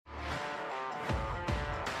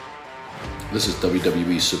This is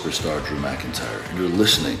WWE superstar Drew McIntyre, and you're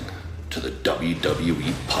listening to the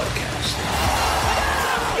WWE Podcast.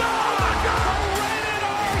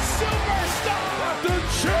 The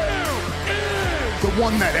champ is the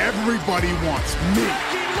one that everybody wants, me.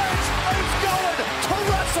 Becky Lynch is going to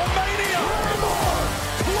WrestleMania.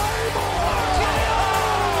 Claymore!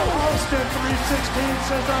 Austin 316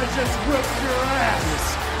 says I just whipped your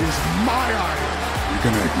ass. This is my iron. You're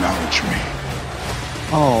going to acknowledge me.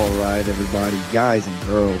 All right, everybody, guys and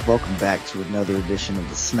girls, welcome back to another edition of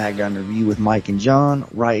the SmackDown Review with Mike and John,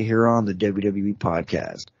 right here on the WWE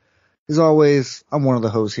Podcast. As always, I'm one of the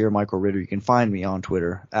hosts here, Michael Ritter. You can find me on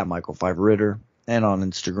Twitter at Michael5Ritter and on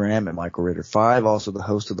Instagram at MichaelRitter5, also the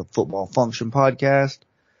host of the Football Function Podcast.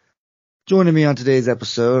 Joining me on today's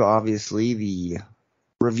episode, obviously, the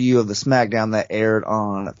review of the SmackDown that aired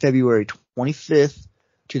on February 25th,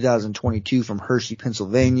 2022 from Hershey,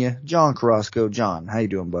 Pennsylvania, John Carrasco. John, how you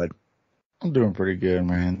doing, bud? I'm doing pretty good,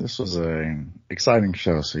 man. This was an exciting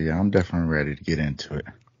show, so yeah, I'm definitely ready to get into it.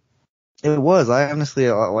 It was. I honestly,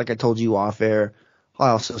 like I told you off air,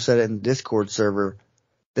 I also said it in the Discord server,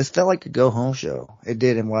 this felt like a go-home show. It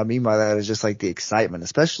did, and what I mean by that is just like the excitement,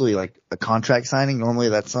 especially like a contract signing. Normally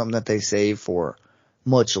that's something that they save for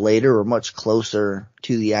much later or much closer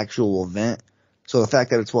to the actual event. So the fact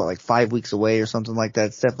that it's like 5 weeks away or something like that,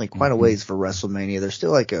 it's definitely quite a ways for WrestleMania. There's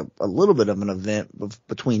still like a little bit of an event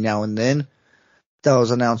between now and then. That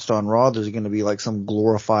was announced on Raw. There's going to be like some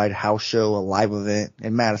glorified house show, a live event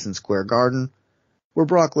in Madison Square Garden, where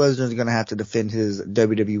Brock Lesnar is going to have to defend his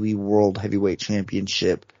WWE World Heavyweight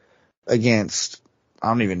Championship against, I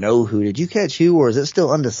don't even know who. Did you catch who, or is it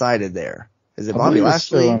still undecided there? Is it Bobby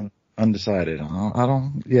Lashley? Still undecided.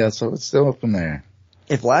 Yeah, so it's still up in there.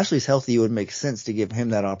 If Lashley's healthy, it would make sense to give him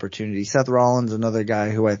that opportunity. Seth Rollins, another guy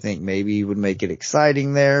who I think maybe would make it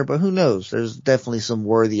exciting there, but who knows? There's definitely some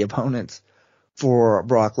worthy opponents for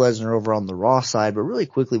Brock Lesnar over on the Raw side. But really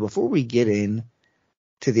quickly, before we get in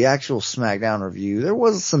to the actual SmackDown review, there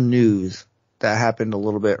was some news that happened a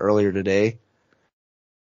little bit earlier today.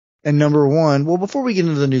 And number one, well, before we get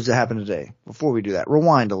into the news that happened today, before we do that,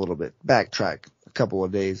 rewind a little bit, backtrack a couple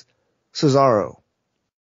of days. Cesaro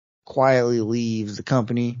quietly leaves the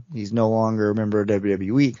company. He's no longer a member of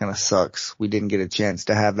WWE. Kind of sucks. We didn't get a chance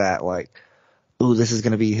to have that, like, ooh, this is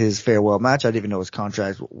going to be his farewell match. I didn't even know his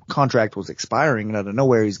contract was expiring, and out of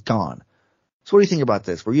nowhere, he's gone. So what do you think about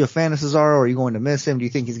this? Were you a fan of Cesaro? Are you going to miss him? Do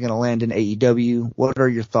you think he's going to land in AEW? What are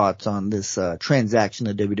your thoughts on this transaction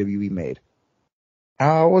that WWE made?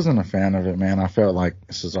 I wasn't a fan of it, man. I felt like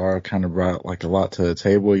Cesaro kind of brought like a lot to the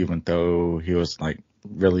table, even though he was like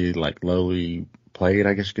really like lowly played,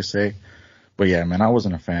 I guess you could say. But yeah, man, I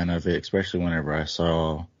wasn't a fan of it, especially whenever I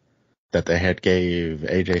saw that they had gave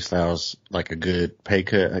AJ Styles like a good pay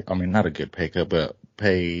cut. I mean, not a good pay cut, but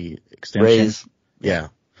pay extension. Raise. Yeah.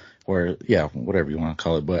 Or, yeah, whatever you want to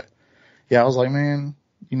call it. But yeah, I was like, man,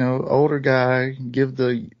 older guy, give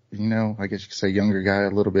the, I guess you could say younger guy a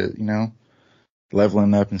little bit,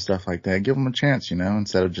 leveling up and stuff like that. Give him a chance,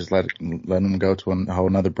 instead of just letting him go to a whole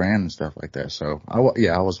another brand and stuff like that. So I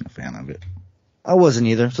wasn't a fan of it. I wasn't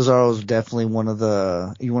either. Cesaro was definitely one of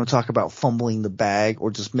the, you want to talk about fumbling the bag or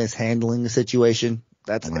just mishandling the situation.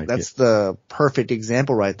 That's the perfect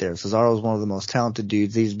example right there. Cesaro is one of the most talented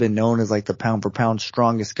dudes. He's been known as like the pound for pound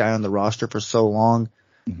strongest guy on the roster for so long.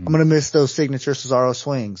 Mm-hmm. I'm going to miss those signature Cesaro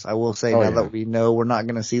swings. I will say now that we know we're not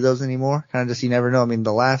going to see those anymore. Kind of just, you never know. I mean,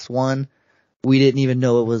 the last one, we didn't even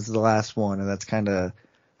know it was the last one. And that's kind of,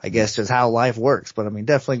 I guess, just how life works. But I mean,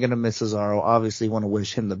 definitely going to miss Cesaro. Obviously want to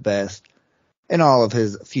wish him the best in all of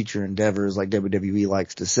his future endeavors, like WWE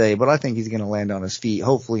likes to say. But I think he's going to land on his feet,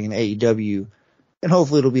 hopefully in AEW. And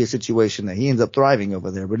hopefully it'll be a situation that he ends up thriving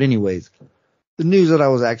over there. But anyways, the news that I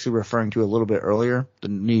was actually referring to a little bit earlier, the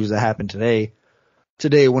news that happened today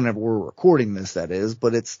whenever we're recording this, that is,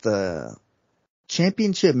 but it's the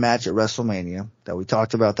championship match at WrestleMania that we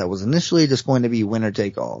talked about that was initially just going to be winner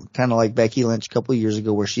take all. Kind of like Becky Lynch a couple of years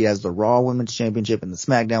ago where she has the Raw Women's Championship and the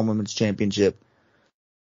SmackDown Women's Championship.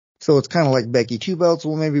 So it's kind of like Becky 2 belts.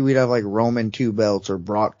 Well, maybe we'd have like Roman 2 belts or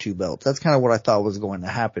Brock 2 belts. That's kind of what I thought was going to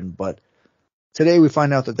happen, but today we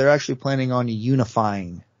find out that they're actually planning on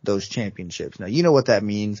unifying those championships. Now, you know what that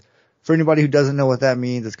means. For anybody who doesn't know what that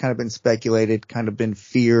means, it's kind of been speculated, kind of been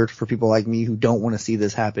feared for people like me who don't want to see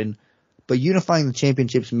this happen. But unifying the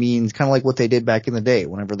championships means kind of like what they did back in the day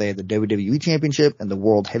whenever they had the WWE Championship and the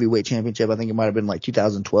World Heavyweight Championship. I think it might have been like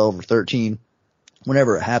 2012 or 13,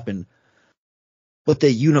 whenever it happened. But they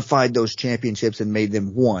unified those championships and made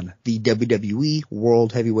them one, the WWE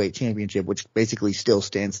World Heavyweight Championship, which basically still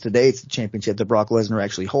stands today. It's the championship that Brock Lesnar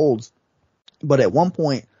actually holds. But at one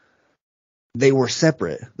point, they were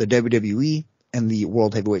separate, the WWE and the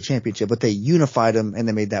World Heavyweight Championship, but they unified them and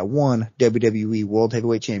they made that one WWE World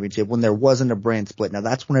Heavyweight Championship when there wasn't a brand split. Now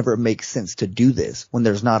that's whenever it makes sense to do this, when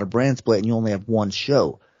there's not a brand split and you only have one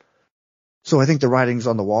show. So I think the writing's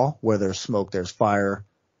on the wall. Where there's smoke, there's fire.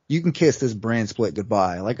 You can kiss this brand split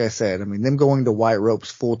goodbye. Like I said, I mean, them going to white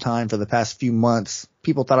ropes full time for the past few months,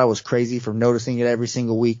 people thought I was crazy for noticing it every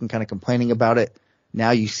single week and kind of complaining about it.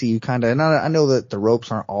 Now you see kind of, and I know that the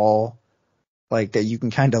ropes aren't all like that you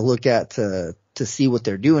can kind of look at to see what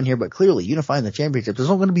they're doing here, but clearly unifying the championships, there's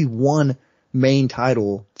only going to be one main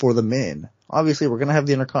title for the men. Obviously, we're going to have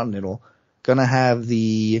the Intercontinental, going to have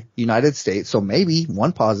the United States, so maybe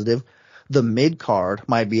one positive. The mid card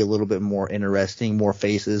might be a little bit more interesting, more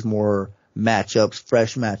faces, more matchups,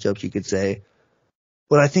 fresh matchups, you could say.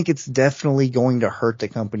 But I think it's definitely going to hurt the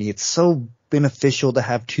company. It's so beneficial to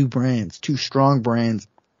have two brands, two strong brands,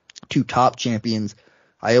 two top champions.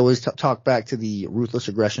 I always talk back to the Ruthless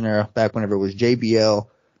Aggression era, back whenever it was JBL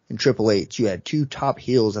and Triple H. You had two top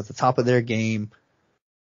heels at the top of their game,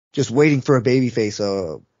 just waiting for a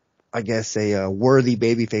babyface, I guess a worthy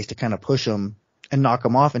babyface to kind of push them and knock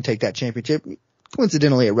them off and take that championship.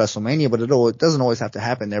 Coincidentally at WrestleMania, but it doesn't always have to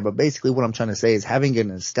happen there. But basically what I'm trying to say is having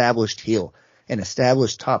an established heel, an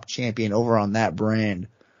established top champion over on that brand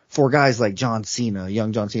for guys like John Cena,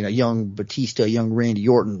 young Batista, young Randy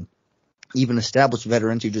Orton, even established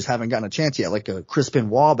veterans who just haven't gotten a chance yet, like a Chris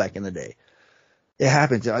Benoit back in the day. It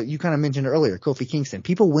happens. You kind of mentioned earlier, Kofi Kingston.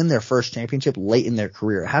 People win their first championship late in their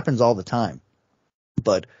career. It happens all the time.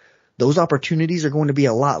 But those opportunities are going to be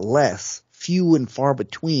a lot less, few and far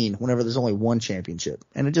between whenever there's only one championship.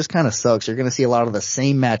 And it just kind of sucks. You're going to see a lot of the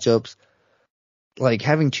same matchups. Like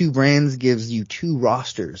having two brands gives you two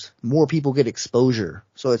rosters. More people get exposure.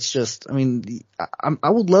 So it's just, I mean, I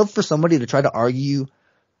would love for somebody to try to argue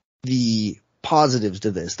the positives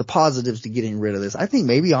to this, the positives to getting rid of this. I think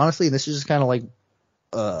maybe honestly, and this is just kind of like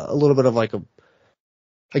a little bit of like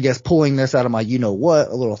I guess pulling this out of my a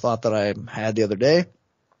little thought that I had the other day,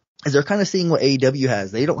 is they're kind of seeing what AEW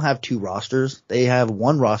has. They don't have two rosters. They have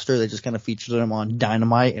one roster. They just kind of feature them on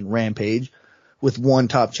Dynamite and Rampage with one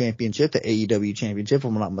top championship, the AEW championship, if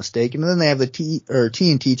I'm not mistaken. And then they have the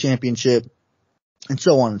TNT championship and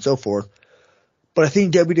so on and so forth. But I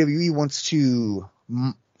think WWE wants to,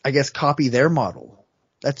 I guess, copy their model.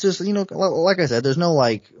 That's just, like I said, there's no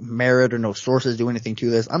like merit or no sources do anything to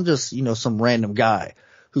this. I'm just, some random guy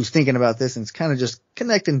who's thinking about this and it's kind of just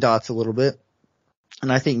connecting dots a little bit.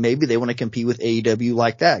 And I think maybe they want to compete with AEW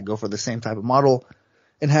like that, go for the same type of model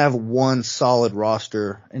and have one solid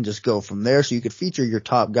roster and just go from there. So you could feature your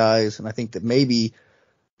top guys. And I think that maybe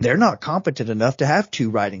they're not competent enough to have two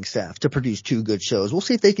writing staff to produce two good shows. We'll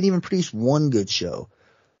see if they can even produce one good show.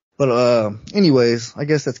 But anyways, I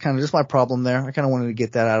guess that's kind of just my problem there. I kind of wanted to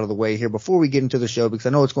get that out of the way here before we get into the show, because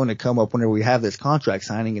I know it's going to come up whenever we have this contract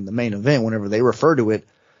signing in the main event, whenever they refer to it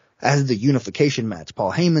as the unification match.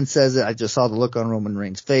 Paul Heyman says it. I just saw the look on Roman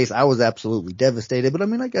Reigns' face. I was absolutely devastated, but I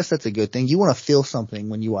mean, I guess that's a good thing. You want to feel something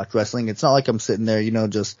when you watch wrestling. It's not like I'm sitting there,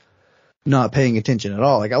 just not paying attention at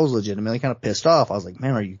all. Like I was legitimately kind of pissed off. I was like,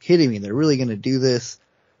 man, are you kidding me? They're really going to do this?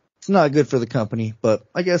 It's not good for the company, but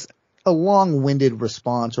I guess a long-winded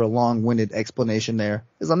response or a long-winded explanation there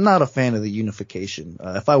is I'm not a fan of the unification.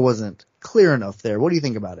 If I wasn't clear enough there, what do you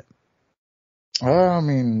think about it? I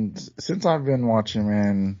mean, since I've been watching,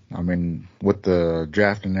 man, I mean, with the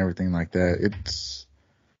draft and everything like that, it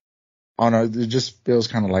just feels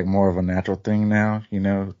kind of like more of a natural thing now,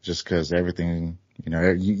 just because everything,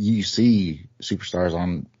 you see superstars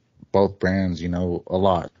on both brands, a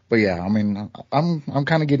lot. But yeah, I mean, I'm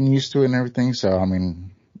kind of getting used to it and everything. So, I mean,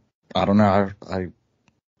 I don't know.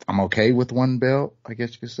 I'm okay with one belt, I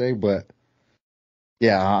guess you could say, but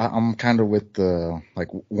yeah, I'm kind of with the like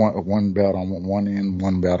one belt on one end,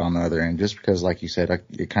 one belt on the other end, just because, like you said,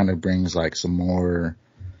 it kind of brings like some more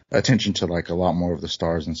attention to like a lot more of the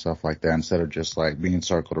stars and stuff like that, instead of just like being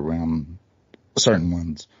circled around certain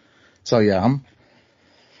ones. So yeah,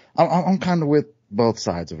 I'm kind of with both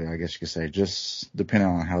sides of it, I guess you could say, just depending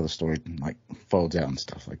on how the story like folds out and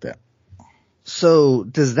stuff like that. So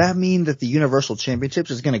does that mean that the Universal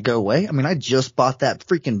Championships is going to go away? I mean, I just bought that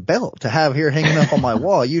freaking belt to have here hanging up on my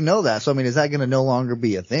wall. You know that. So, I mean, is that going to no longer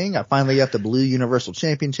be a thing? I finally got the blue Universal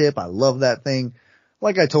Championship. I love that thing.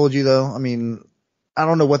 Like I told you, though, I mean, I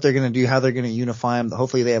don't know what they're going to do, how they're going to unify them.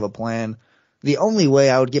 Hopefully they have a plan. The only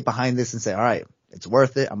way I would get behind this and say, all right, it's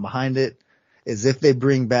worth it, I'm behind it, is if they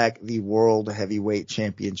bring back the World Heavyweight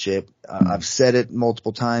Championship. I've said it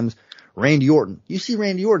multiple times. Randy Orton. You see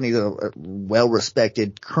Randy Orton, he's a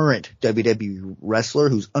well-respected current WWE wrestler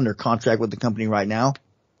who's under contract with the company right now.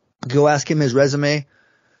 Go ask him his resume.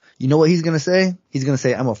 You know what he's going to say? He's going to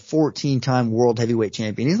say, I'm a 14-time world heavyweight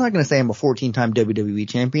champion. He's not going to say I'm a 14-time WWE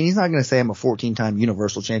champion. He's not going to say I'm a 14-time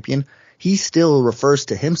universal champion. He still refers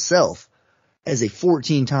to himself as a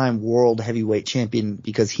 14-time world heavyweight champion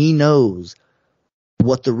because he knows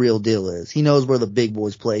what the real deal is. He knows where the big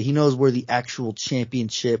boys play. He knows where the actual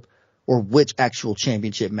championship or which actual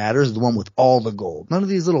championship matters, the one with all the gold. None of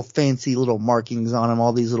these little fancy little markings on them,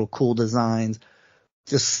 all these little cool designs.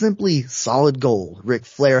 Just simply solid gold. Ric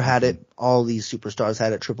Flair had it. All these superstars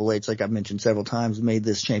had it. Triple H, like I've mentioned several times, made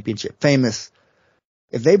this championship famous.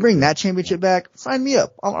 If they bring that championship back, sign me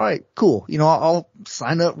up. All right, cool. You know, I'll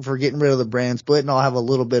sign up for getting rid of the brand split, and I'll have a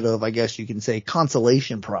little bit of, I guess you can say,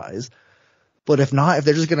 consolation prize. But if not, if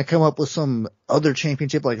they're just going to come up with some other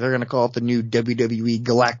championship, like they're going to call it the new WWE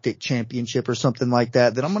Galactic Championship or something like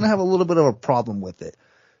that, then I'm going to have a little bit of a problem with it.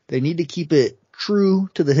 They need to keep it true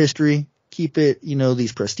to the history. Keep it, you know,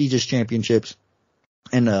 these prestigious championships,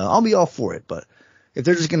 and I'll be all for it. But if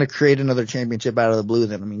they're just going to create another championship out of the blue,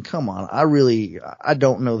 then, I mean, come on. I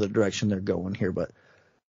don't know the direction they're going here. But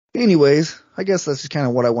anyways, I guess that's just kind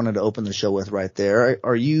of what I wanted to open the show with right there.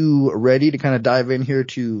 Are you ready to kind of dive in here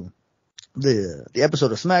to the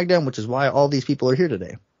episode of SmackDown, which is why all these people are here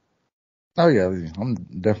today? Oh, yeah. I'm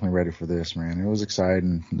definitely ready for this, man. It was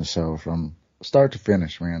exciting, the show from start to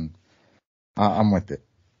finish, man. I'm with it.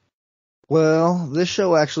 Well, this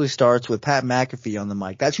show actually starts with Pat McAfee on the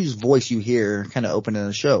mic. That's whose voice you hear kind of opening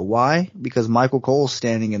the show. Why? Because Michael Cole's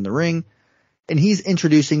standing in the ring, and he's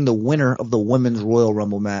introducing the winner of the Women's Royal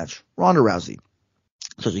Rumble match, Ronda Rousey.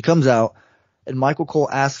 So she comes out, and Michael Cole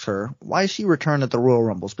asks her why she returned at the Royal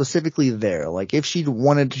Rumble, specifically there. Like, if she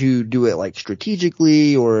wanted to do it, like,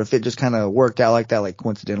 strategically, or if it just kind of worked out like that, like,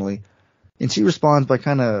 coincidentally. And she responds by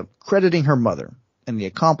kind of crediting her mother and the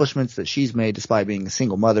accomplishments that she's made despite being a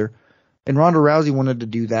single mother. And Ronda Rousey wanted to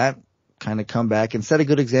do that, kind of come back and set a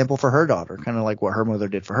good example for her daughter, kind of like what her mother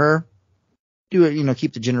did for her. Do it, you know,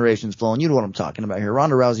 keep the generations flowing. You know what I'm talking about here.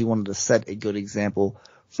 Ronda Rousey wanted to set a good example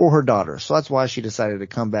for her daughter. So that's why she decided to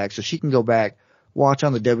come back, so she can go back, watch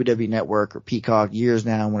on the WWE Network or Peacock years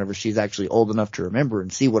now, whenever she's actually old enough to remember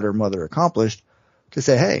and see what her mother accomplished, to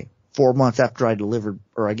say, hey, 4 months after I delivered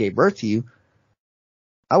or I gave birth to you,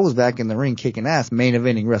 I was back in the ring kicking ass, main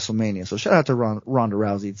eventing WrestleMania. So shout out to Ronda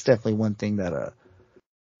Rousey. It's definitely one thing that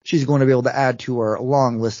she's going to be able to add to her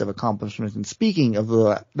long list of accomplishments. And speaking of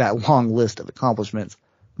that long list of accomplishments,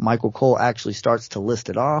 Michael Cole actually starts to list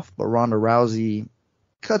it off, but Ronda Rousey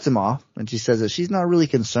cuts him off, and she says that she's not really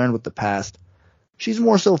concerned with the past. She's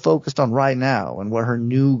more so focused on right now and what her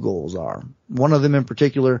new goals are. One of them in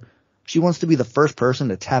particular, she wants to be the first person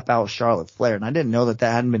to tap out Charlotte Flair, and I didn't know that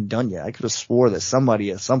hadn't been done yet. I could have swore that somebody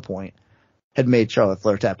at some point had made Charlotte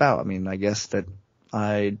Flair tap out. I mean, I guess that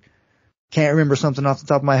I can't remember something off the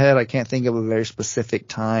top of my head. I can't think of a very specific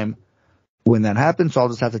time when that happened, so I'll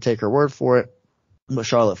just have to take her word for it. But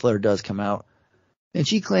Charlotte Flair does come out, and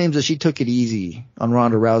she claims that she took it easy on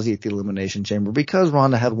Ronda Rousey at the Elimination Chamber because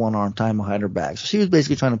Ronda had one arm tied behind her back. So she was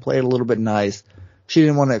basically trying to play it a little bit nice. She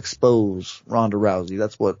didn't want to expose Ronda Rousey.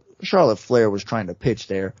 That's what Charlotte Flair was trying to pitch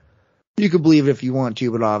there. You could believe it if you want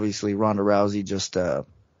to, but obviously Ronda Rousey just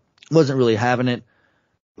wasn't really having it.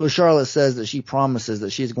 But Charlotte says that she promises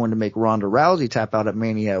that she's going to make Ronda Rousey tap out at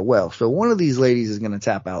Mania as well. So one of these ladies is going to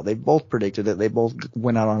tap out. They both predicted it. They both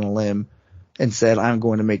went out on a limb and said, I'm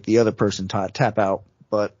going to make the other person tap out.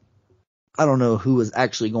 But I don't know who is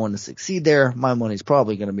actually going to succeed there. My money's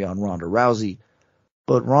probably going to be on Ronda Rousey.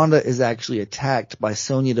 But Ronda is actually attacked by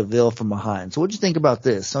Sonya Deville from behind. So what'd you think about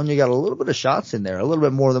this? Sonya got a little bit of shots in there, a little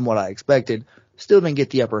bit more than what I expected. Still didn't get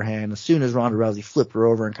the upper hand. As soon as Ronda Rousey flipped her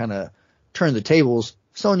over and kind of turned the tables,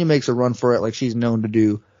 Sonya makes a run for it like she's known to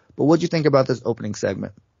do. But what'd you think about this opening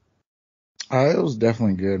segment? It was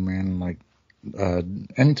definitely good, man. Like,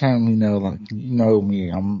 anytime, you know me,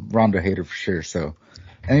 I'm Ronda hater for sure. So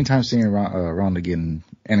anytime seeing Ronda getting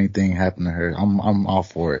anything happen to her, I'm all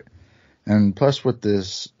for it. And plus with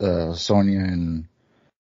this Sonya and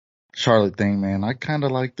Charlotte thing, man, I kind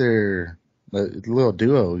of like their little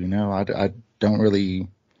duo. You know, I don't really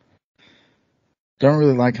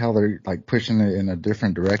like how they're like pushing it in a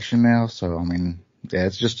different direction now. So I mean, yeah,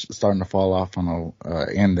 it's just starting to fall off on a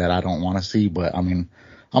end that I don't want to see. But I mean,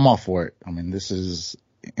 I'm all for it. I mean, this is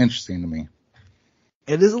interesting to me.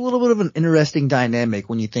 It is a little bit of an interesting dynamic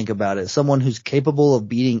when you think about it. Someone who's capable of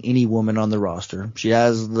beating any woman on the roster. She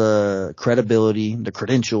has the credibility, the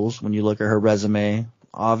credentials when you look at her resume.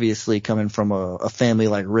 Obviously, coming from a family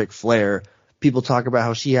like Ric Flair, people talk about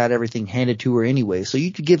how she had everything handed to her anyway. So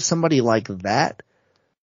you could give somebody like that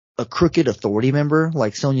a crooked authority member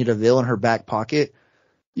like Sonya Deville in her back pocket.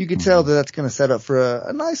 You could tell that that's going to set up for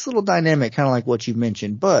a nice little dynamic, kind of like what you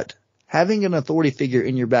mentioned. But having an authority figure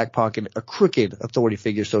in your back pocket, a crooked authority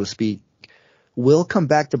figure, so to speak, will come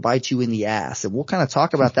back to bite you in the ass. And we'll kind of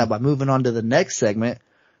talk about that by moving on to the next segment,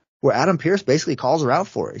 where Adam Pearce basically calls her out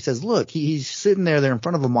for it. He says, look, he's sitting there in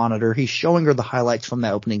front of a monitor. He's showing her the highlights from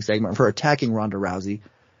that opening segment of her attacking Ronda Rousey.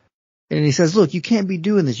 And he says, look, you can't be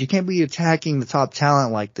doing this. You can't be attacking the top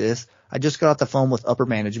talent like this. I just got off the phone with upper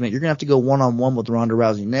management. You're going to have to go one-on-one with Ronda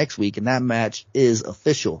Rousey next week, and that match is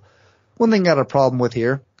official. One thing I got a problem with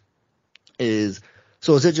here is,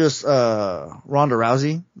 so is it just Ronda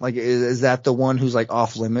Rousey? Like, is that the one who's like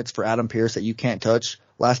off limits for Adam Pearce that you can't touch?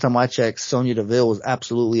 Last time I checked, Sonya Deville was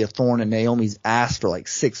absolutely a thorn in Naomi's ass for like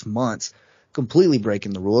 6 months, completely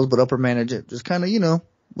breaking the rules. But upper management just kind of,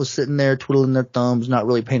 was sitting there twiddling their thumbs, not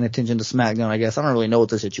really paying attention to SmackDown, I guess. I don't really know what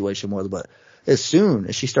the situation was, but as soon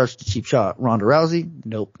as she starts to cheap shot Ronda Rousey,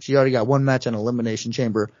 nope. She already got one match in Elimination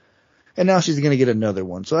Chamber, and now she's going to get another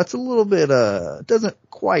one. So that's a little bit, doesn't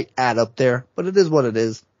quite add up there, but it is what it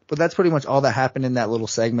is. But that's pretty much all that happened in that little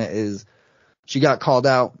segment is she got called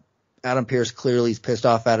out. Adam Pearce clearly is pissed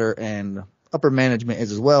off at her, and upper management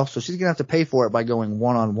is as well. So she's going to have to pay for it by going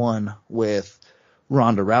one-on-one with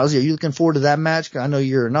Ronda Rousey. Are you looking forward to that match? I know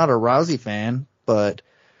you're not a Rousey fan, but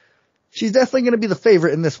she's definitely going to be the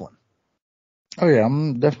favorite in this one. Oh yeah,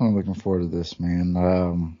 I'm definitely looking forward to this,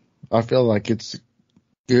 man. I feel like it's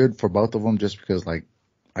good for both of them just because, like,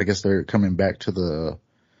 I guess they're coming back to the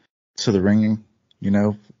ringing, I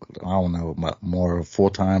don't know, more full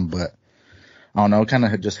time, but I don't know, kind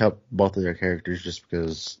of just help both of their characters just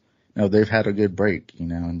because, they've had a good break,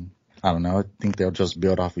 and I don't know, I think they'll just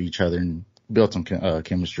build off of each other and build some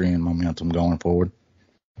chemistry and momentum going forward.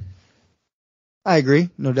 I agree,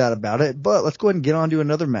 no doubt about it. But let's go ahead and get on to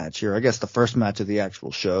another match here. I guess the first match of the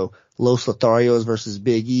actual show, Los Lotharios versus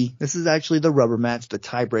Big E. This is actually the rubber match, the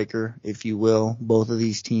tiebreaker, if you will. Both of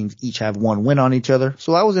these teams each have one win on each other.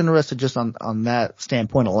 So I was interested just on that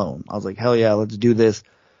standpoint alone. I was like, hell yeah, let's do this.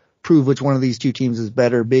 Prove which one of these two teams is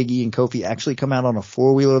better. Big E and Kofi actually come out on a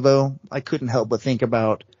four-wheeler, though. I couldn't help but think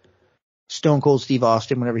about Stone Cold Steve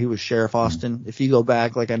Austin whenever he was Sheriff Austin. If you go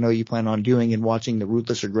back, like I know you plan on doing, and watching the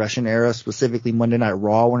Ruthless Aggression era, specifically Monday Night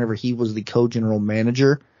Raw, whenever he was the co-general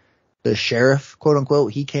manager, the sheriff, quote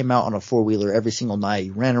unquote, he came out on a four-wheeler every single night. He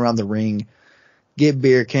ran around the ring, get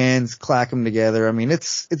beer cans, clack them together. I mean,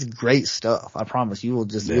 it's great stuff. I promise you will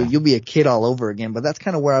just, you'll be a kid all over again. But that's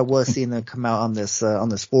kind of where I was seeing them come out on this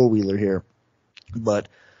four-wheeler here. But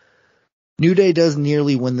New Day does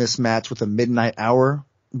nearly win this match with a midnight hour,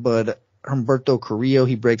 but Humberto Carrillo,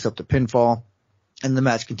 he breaks up the pinfall, and the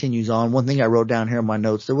match continues on. One thing I wrote down here in my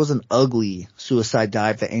notes, there was an ugly suicide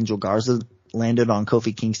dive that Angel Garza landed on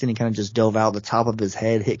Kofi Kingston. He kind of just dove out the top of his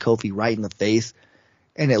head, hit Kofi right in the face,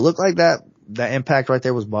 and it looked like that impact right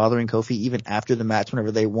there was bothering Kofi even after the match.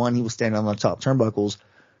 Whenever they won, he was standing on the top turnbuckles,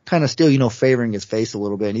 kind of still, favoring his face a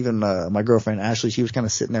little bit. And even my girlfriend Ashley, she was kind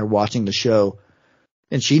of sitting there watching the show,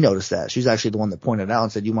 and she noticed that. She's actually the one that pointed out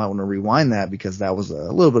and said, you might want to rewind that because that was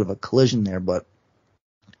a little bit of a collision there. But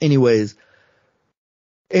anyways,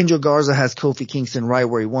 Angel Garza has Kofi Kingston right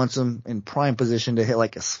where he wants him, in prime position to hit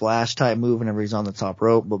like a splash type move whenever he's on the top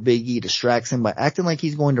rope. But Big E distracts him by acting like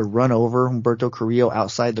he's going to run over Humberto Carrillo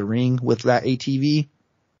outside the ring with that ATV.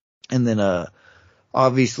 And then,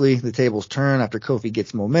 obviously the tables turn after Kofi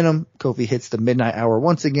gets momentum. Kofi hits the midnight hour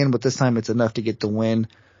once again, but this time it's enough to get the win.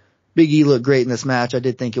 Big E looked great in this match. I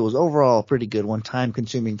did think it was overall a pretty good one, time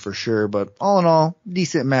consuming for sure, but all in all,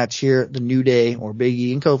 decent match here. The New Day, or Big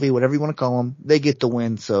E and Kofi, whatever you want to call them, they get the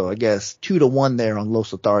win. So I guess 2-1 there on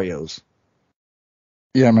Los Lotharios.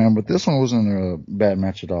 Yeah, man, but this one wasn't a bad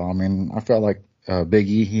match at all. I mean, I felt like Big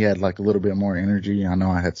E, he had like a little bit more energy. I know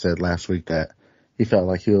I had said last week that I felt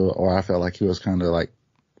like he was kind of like,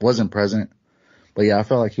 wasn't present. But yeah, I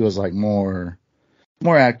felt like he was like more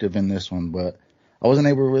active in this one, but I wasn't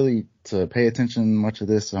able really to pay attention much of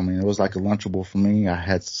this. I mean, it was like a lunchable for me. I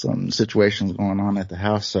had some situations going on at the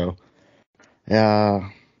house, so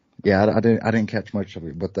I didn't catch much of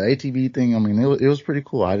it. But the ATV thing, I mean, it was pretty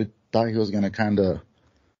cool. I thought he was gonna kind of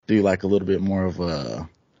do like a little bit more of a,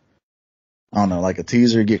 I don't know, like a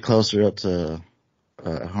teaser, get closer up to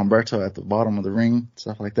Humberto at the bottom of the ring,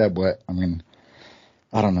 stuff like that. But I mean,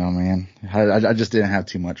 I don't know, man. I just didn't have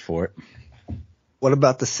too much for it. What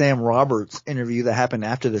about the Sam Roberts interview that happened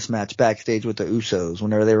after this match backstage with the Usos,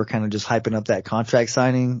 whenever they were kind of just hyping up that contract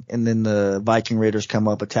signing, and then the Viking Raiders come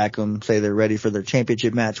up, attack them, say they're ready for their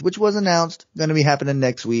championship match, which was announced, going to be happening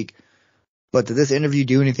next week. But did this interview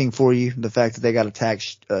do anything for you? The fact that they got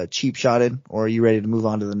attacked, cheap shotted, or are you ready to move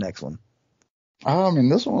on to the next one? I mean,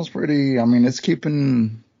 this one was pretty, I mean, it's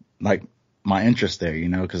keeping, like, my interest there, you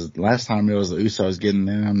know, because last time it was the Usos getting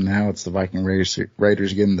them. Now it's the Viking Raiders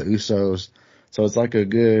getting the Usos. So it's like a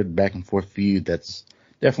good back and forth feud that's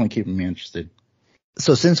definitely keeping me interested.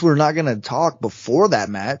 So since we're not going to talk before that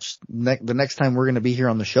match, the next time we're going to be here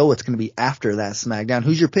on the show, it's going to be after that SmackDown.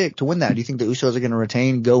 Who's your pick to win that? Do you think the Usos are going to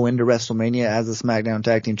retain, go into WrestleMania as the SmackDown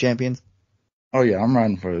Tag Team Champions? Oh, yeah, I'm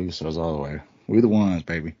riding for the Usos all the way. We the ones,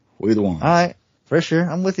 baby. We the ones. All right, for sure.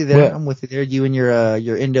 I'm with you there. Yeah. I'm with you there. You and your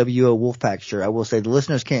NWO Wolfpack shirt. I will say the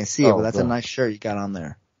listeners can't see it, but that's a nice shirt you got on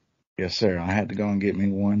there. Yes, sir. I had to go and get me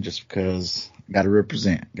one just because got to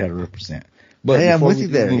represent. But hey, I'm with you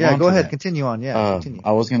there. Yeah, go ahead. Continue on. Yeah, continue.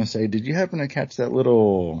 I was going to say, did you happen to catch that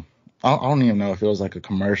little, I don't even know if it was like a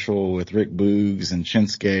commercial with Rick Boogs and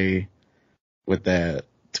Shinsuke with that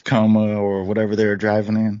Tacoma or whatever they were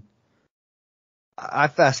driving in? I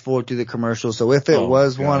fast forward through the commercial, so if it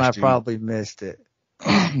was one, I probably missed it.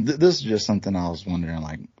 This is just something I was wondering,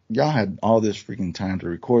 like, y'all had all this freaking time to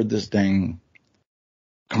record this dang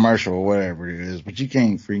commercial or whatever it is, but you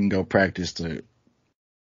can't freaking go practice to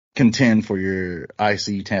contend for your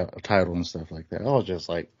IC title and stuff like that. I was just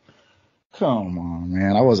like, come on,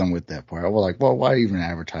 man. I wasn't with that part. I was like, well, why even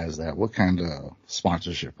advertise that? What kind of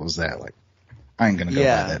sponsorship was that? Like, I ain't gonna go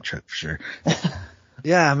buy that trip for sure.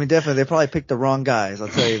 Yeah, I mean, definitely. They probably picked the wrong guys. I'll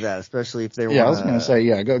tell you that, especially if they were. Yeah, I was going to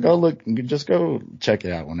say, go look, just go check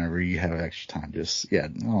it out whenever you have extra time. I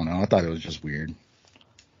don't know. I thought it was just weird.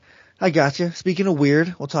 I gotcha. Speaking of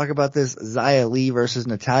weird, we'll talk about this Xia Li versus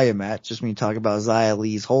Natalya match. Just when you talk about Xia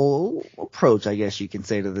Li's whole approach, I guess you can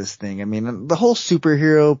say, to this thing. I mean, the whole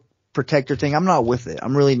superhero protector thing, I'm not with it.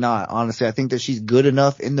 I'm really not. Honestly, I think that she's good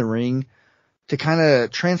enough in the ring to kind of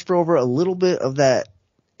transfer over a little bit of that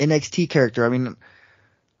NXT character. I mean,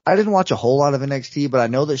 I didn't watch a whole lot of NXT, but I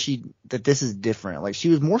know that this is different. Like, she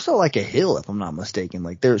was more so like a heel, if I'm not mistaken.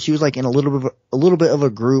 Like, she was like in a little bit of a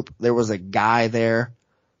group. There was a guy there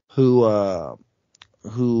who I'm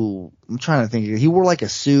trying to think. He wore like a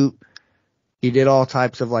suit. He did all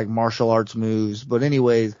types of like martial arts moves. But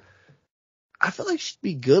anyways, I feel like she'd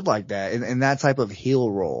be good like that in that type of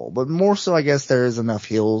heel role. But more so, I guess there is enough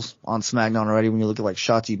heels on SmackDown already. When you look at like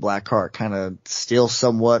Shotzi Blackheart, kind of still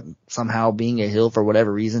somehow being a heel for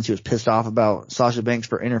whatever reason. She was pissed off about Sasha Banks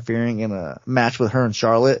for interfering in a match with her and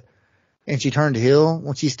Charlotte, and she turned heel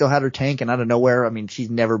when she still had her tank. And out of nowhere, I mean, she's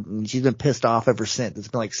been pissed off ever since. It's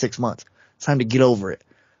been like 6 months. It's time to get over it.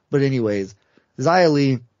 But anyways, Xia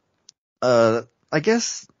Li, I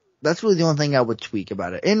guess that's really the only thing I would tweak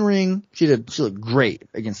about it. In ring, she looked great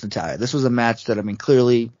against Natalya. This was a match that, I mean,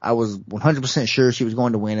 clearly I was 100% sure she was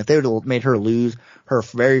going to win. If they would have made her lose her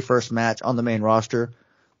very first match on the main roster,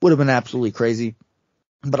 would have been absolutely crazy.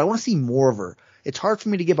 But I want to see more of her. It's hard for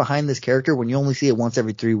me to get behind this character when you only see it once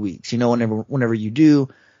every 3 weeks. You know, whenever you do,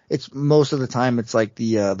 it's most of the time it's like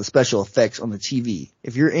the special effects on the TV.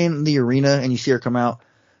 If you're in the arena and you see her come out,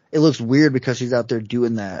 it looks weird because she's out there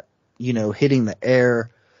doing that, you know, hitting the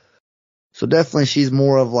air. So definitely she's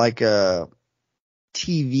more of like a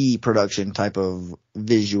TV production type of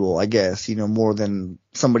visual, I guess, you know, more than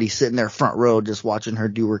somebody sitting there front row just watching her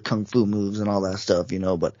do her kung fu moves and all that stuff, you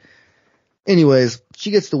know. But anyways,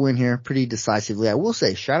 she gets the win here pretty decisively. I will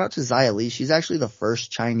say, shout out to Xia Li. She's actually the first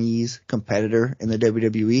Chinese competitor in the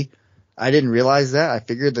WWE. I didn't realize that. I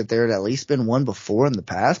figured that there had at least been one before in the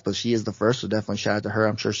past, but she is the first, so definitely shout out to her.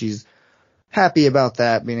 I'm sure she's happy about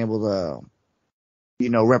that, being able to, you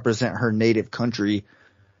know, represent her native country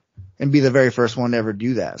and be the very first one to ever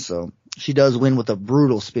do that. So she does win with a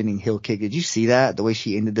brutal spinning heel kick. Did you see that? The way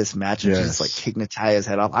she ended this match and she just like kicked Natalya's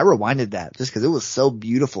head off. I rewinded that just because it was so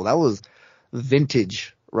beautiful. That was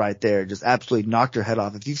vintage right there. Just absolutely knocked her head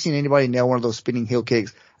off. If you've seen anybody nail one of those spinning heel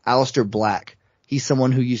kicks, Aleister Black. He's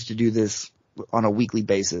someone who used to do this on a weekly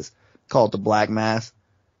basis. Call it the Black Mass.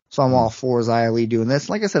 So I'm all for Xia Li doing this.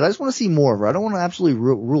 Like I said, I just want to see more of her. I don't want to absolutely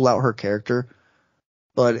rule out her character.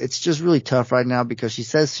 But it's just really tough right now because she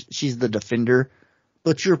says she's the defender,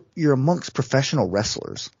 but you're amongst professional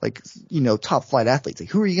wrestlers, like, you know, top flight athletes. Like,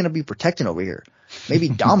 who are you going to be protecting over here? Maybe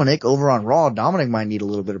Dominic over on Raw. Dominic might need a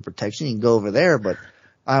little bit of protection. You can go over there, but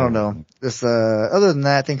I don't know. This, other than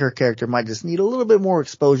that, I think her character might just need a little bit more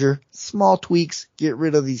exposure, small tweaks, get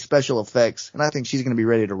rid of these special effects, and I think she's going to be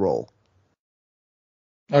ready to roll.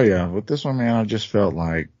 Oh yeah, with this one, man, I just felt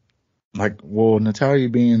like, well, Natalya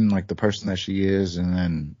being like the person that she is, and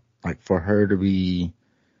then like for her to be,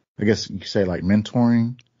 I guess you could say like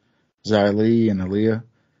mentoring Xia Li and Aaliyah,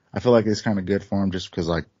 I feel like it's kind of good for him just because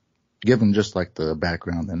like, given just like the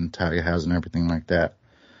background that Natalya has and everything like that.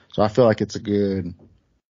 So I feel like it's a good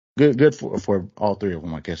for all three of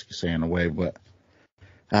them, I guess you could say in a way. But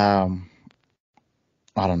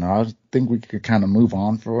I don't know. I think we could kind of move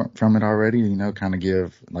on from it already, you know, kind of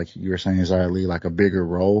give, like you were saying, Xia Li like a bigger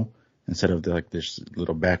role instead of like this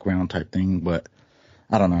little background type thing. But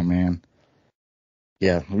I don't know, man.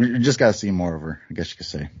 Yeah, we just got to see more of her, I guess you could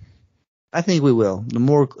say. I think we will.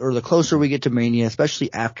 The closer we get to Mania,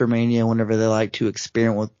 especially after Mania, whenever they like to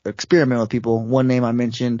experiment with people. One name I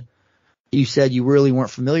mentioned, you said you really weren't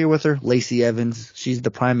familiar with her, Lacey Evans. She's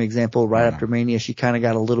the prime example. Right after Mania, she kind of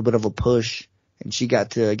got a little bit of a push, and she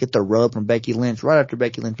got to get the rub from Becky Lynch right after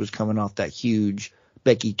Becky Lynch was coming off that huge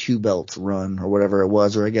Becky 2 belts run or whatever it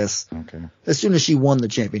was, or I guess as soon as she won the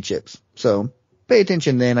championships. So pay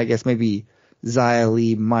attention then. I guess maybe Xia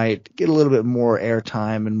Li might get a little bit more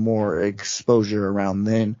airtime and more exposure around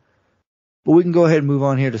then. But we can go ahead and move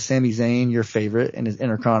on here to Sami Zayn, your favorite, and his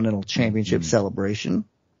Intercontinental Championship celebration.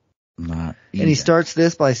 And he starts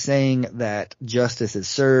this by saying that justice is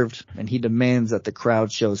served, and he demands that the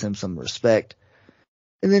crowd shows him some respect.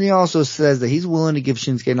 And then he also says that he's willing to give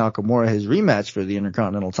Shinsuke Nakamura his rematch for the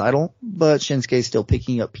Intercontinental title, but Shinsuke's still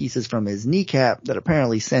picking up pieces from his kneecap that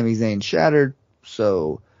apparently Sami Zayn shattered,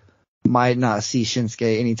 so might not see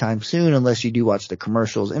Shinsuke anytime soon unless you do watch the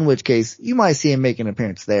commercials, in which case you might see him make an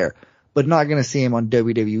appearance there, but not going to see him on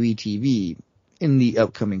WWE TV in the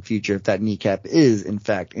upcoming future if that kneecap is in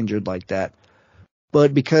fact injured like that.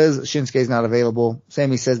 But because Shinsuke is not available,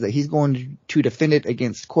 Sami says that he's going to defend it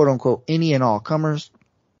against quote unquote any and all comers,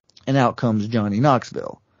 and out comes Johnny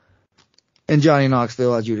Knoxville. And Johnny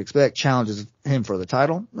Knoxville, as you'd expect, challenges him for the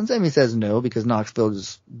title. And Sami says no, because Knoxville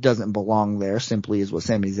just doesn't belong there, simply is what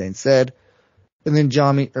Sami Zayn said. And then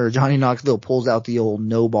Johnny Knoxville pulls out the old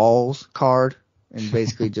no balls card and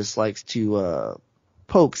basically just likes to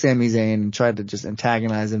poke Sami Zayn and try to just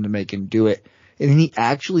antagonize him to make him do it. And then he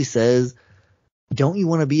actually says, don't you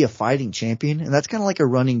want to be a fighting champion? And that's kind of like a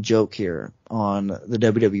running joke here on the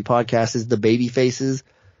WWE podcast is the baby faces.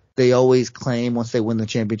 They always claim once they win the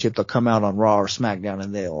championship, they'll come out on Raw or SmackDown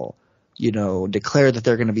and they'll, declare that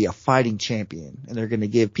they're going to be a fighting champion and they're going to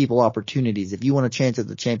give people opportunities. If you want a chance at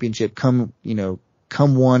the championship, come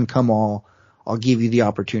one, come all, I'll give you the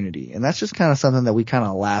opportunity. And that's just kind of something that we kind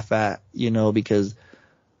of laugh at, because,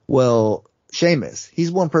 well, Sheamus,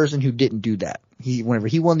 he's one person who didn't do that. Whenever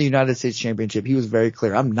he won the United States Championship, he was very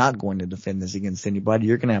clear, I'm not going to defend this against anybody.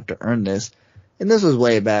 You're going to have to earn this. And this was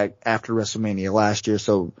way back after WrestleMania last year,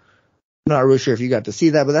 so I'm not really sure if you got to see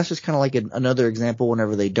that, but that's just kind of like another example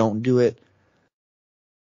whenever they don't do it.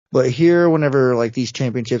 But here, whenever like these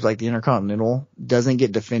championships, like the Intercontinental, doesn't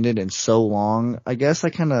get defended in so long, I guess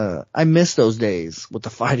I miss those days with the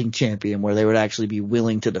fighting champion where they would actually be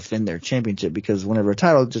willing to defend their championship, because whenever a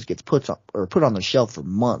title just gets put on the shelf for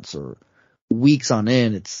months or weeks on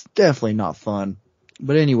end, it's definitely not fun.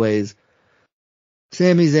 But anyways,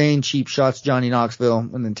 Sami Zayn cheap shots Johnny Knoxville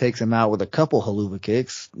and then takes him out with a couple haluva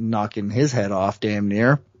kicks, knocking his head off damn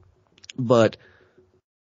near. But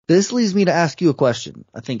this leads me to ask you a question.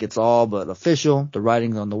 I think it's all but official. The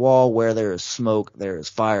writing's on the wall. Where there is smoke, there is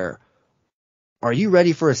fire. Are you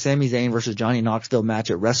ready for a Sami Zayn versus Johnny Knoxville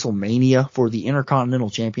match at WrestleMania for the Intercontinental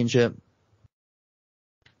Championship?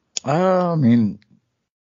 I mean,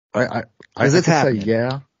 I could say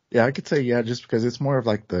yeah. Yeah, I could say yeah, just because it's more of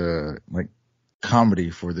like the comedy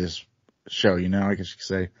for this show, I guess you could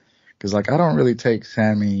say. Because I don't really take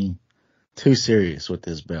Sami too serious with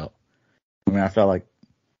this belt. I mean, I felt like,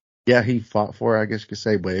 yeah, he fought for it, I guess you could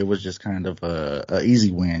say, but it was just kind of a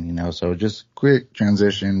easy win, so just quick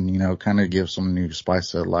transition, kind of give some new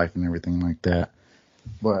spice to life and everything like that.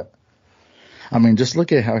 But I mean, just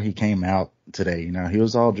look at how he came out today. He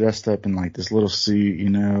was all dressed up in this little suit,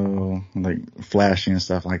 flashy and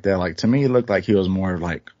stuff like that. To me, it looked like he was more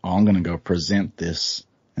like, oh, I'm going to go present this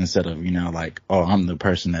instead of, oh, I'm the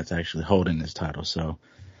person that's actually holding this title. So,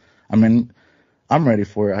 I mean, I'm ready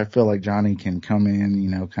for it. I feel like Johnny can come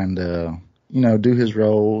in, kind of, do his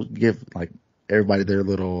role, give everybody their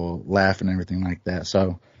little laugh and everything like that.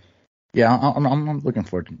 So, yeah, I'm looking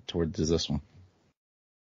forward towards this one.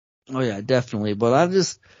 Oh yeah, definitely. But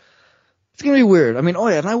it's going to be weird. I mean,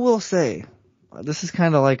 and I will say, this is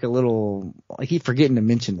kind of like a little, I keep forgetting to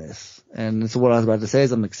mention this. And this is what I was about to say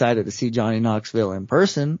is I'm excited to see Johnny Knoxville in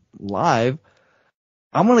person, live.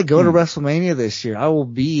 I'm going to go to WrestleMania this year. I will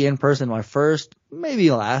be in person my first,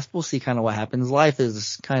 maybe last. We'll see kind of what happens. Life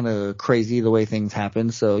is kind of crazy the way things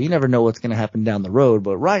happen. So you never know what's going to happen down the road.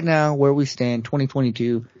 But right now, where we stand,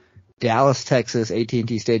 2022, Dallas, Texas,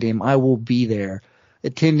 AT&T Stadium, I will be there.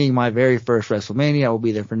 Attending my very first WrestleMania. I will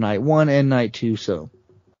be there for night 1 and night 2. So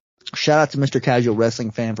shout out to Mr. Casual Wrestling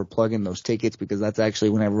Fan for plugging those tickets, because that's actually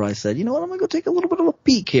whenever I said, you know what, I'm going to go take a little bit of a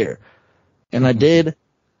peek here. And I did.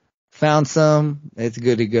 Found some. It's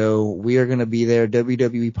good to go. We are going to be there.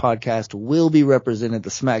 WWE Podcast will be represented. The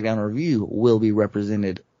SmackDown Review will be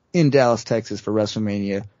represented in Dallas, Texas for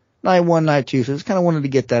WrestleMania. Night 1, Night 2. So just kind of wanted to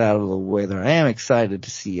get that out of the way there. I am excited to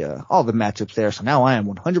see all the matchups there. So now I am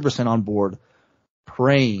 100% on board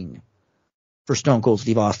praying for Stone Cold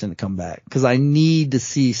Steve Austin to come back. Because I need to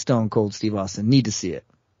see Stone Cold Steve Austin. Need to see it.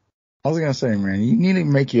 I was going to say, man, you need to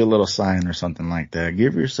make you a little sign or something like that.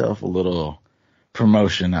 Give yourself a little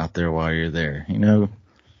promotion out there while you're there, you know?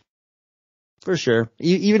 For sure.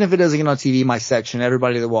 Even if it doesn't get on TV, my section,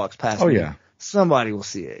 everybody that walks past me, yeah. Somebody will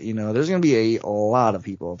see it. You know, there's going to be a lot of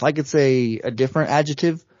people. If I could say a different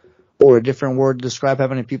adjective or a different word to describe how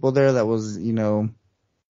many people there that was, you know,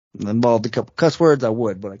 involved a couple cuss words, I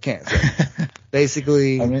would, but I can't. So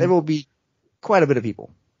basically, there will be quite a bit of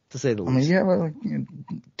people, to say the least.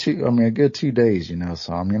 A good 2 days, you know,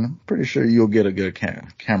 so I'm pretty sure you'll get a good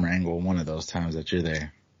camera angle one of those times that you're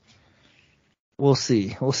there. We'll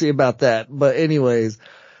see. We'll see about that. But anyways,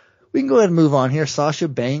 we can go ahead and move on here. Sasha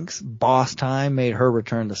Banks, Boss Time, made her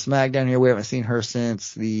return to SmackDown here. We haven't seen her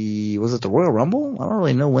since the Royal Rumble? I don't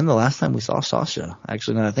really know when the last time we saw Sasha,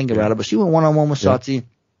 actually, now that I think about it. But she went one-on-one with Shotzi.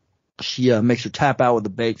 She makes her tap out with a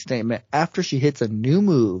big statement after she hits a new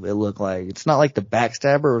move, it looked like. It's not like the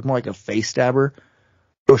backstabber. It was more like a face stabber,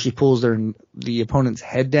 where she pulls the opponent's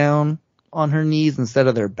head down on her knees instead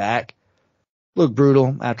of their back. Looked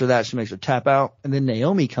brutal. After that, she makes her tap out. And then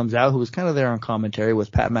Naomi comes out, who was kind of there on commentary with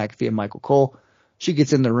Pat McAfee and Michael Cole. She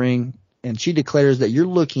gets in the ring, and she declares that you're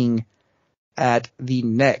looking at the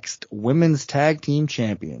next women's tag team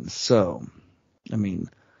champions. So,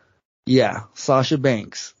 Sasha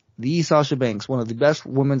Banks. The Sasha Banks, one of the best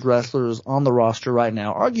women's wrestlers on the roster right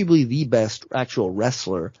now, arguably the best actual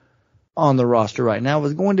wrestler on the roster right now,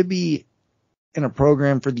 was going to be in a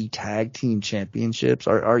program for the tag team championships.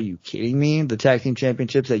 Are you kidding me? The tag team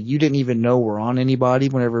championships that you didn't even know were on anybody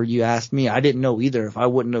whenever you asked me. I didn't know either. If I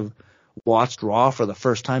wouldn't have watched Raw for the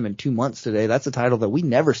first time in 2 months today, that's a title that we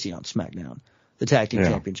never see on SmackDown. The tag team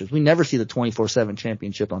championships. We never see the 24/7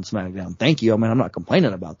 championship on SmackDown. Thank you. I'm not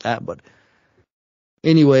complaining about that, but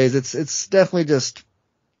anyways, it's definitely just,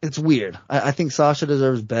 it's weird. I think Sasha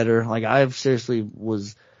deserves better. Like, I seriously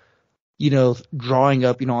was, drawing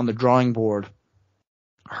up, on the drawing board,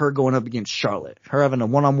 her going up against Charlotte, her having a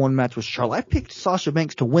one-on-one match with Charlotte. I picked Sasha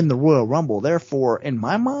Banks to win the Royal Rumble. Therefore, in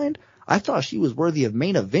my mind, I thought she was worthy of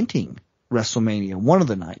main eventing WrestleMania one of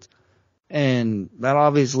the nights. And that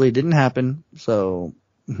obviously didn't happen. So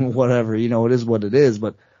whatever, it is what it is.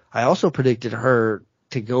 But I also predicted her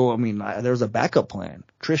to go, there was a backup plan,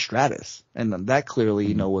 Trish Stratus. And that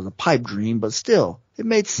clearly, was a pipe dream, but still, it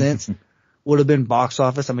made sense. Would have been box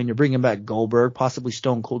office. You're bringing back Goldberg, possibly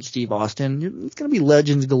Stone Cold Steve Austin. It's going to be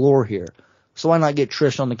legends galore here. So why not get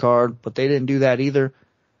Trish on the card? But they didn't do that either.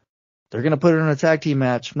 They're going to put her in a tag team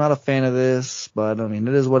match. I'm not a fan of this, but it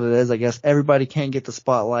is what it is. I guess everybody can't get the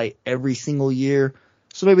spotlight every single year.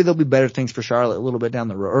 So maybe there'll be better things for Charlotte a little bit down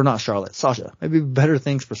the road. Or not Charlotte, Sasha. Maybe better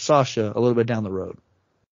things for Sasha a little bit down the road.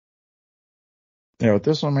 Yeah, with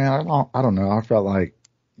this one, man, I don't know. I felt like,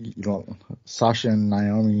 Sasha and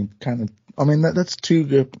Naomi kind of, that's two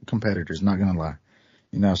good competitors, not going to lie.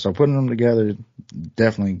 So putting them together,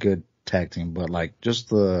 definitely good tag team. But, just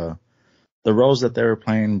the roles that they were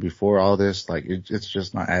playing before all this, it's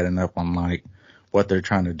just not adding up on, what they're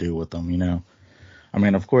trying to do with them,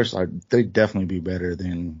 of course, they'd definitely be better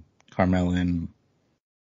than Carmella and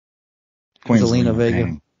Zelina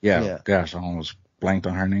Vega. Yeah, gosh, I almost blanked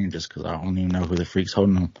on her name just because I don't even know who the freak's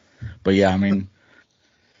holding them. But, yeah, even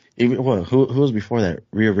who was before that?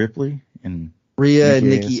 Rhea Ripley and Rhea and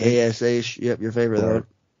Nikki ASH. Yep, your favorite though.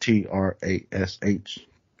 TRASH.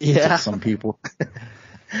 Yeah. Some people.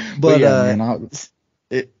 but yeah, man,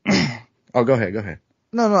 go ahead.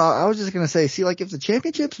 No, I was just gonna say, see, if the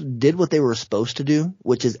championships did what they were supposed to do,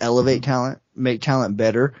 which is elevate talent, make talent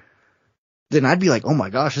better, then I'd be like, oh my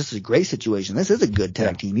gosh, this is a great situation. This is a good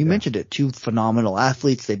tag team. You mentioned it. Two phenomenal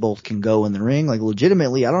athletes. They both can go in the ring.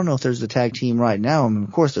 Legitimately, I don't know if there's a tag team right now.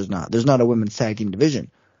 Of course there's not. There's not a women's tag team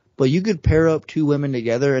division. But you could pair up two women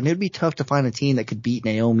together, and it'd be tough to find a team that could beat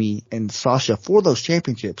Naomi and Sasha for those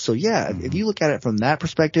championships. So yeah, if you look at it from that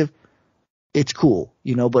perspective, it's cool,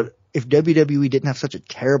 but if WWE didn't have such a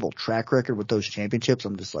terrible track record with those championships,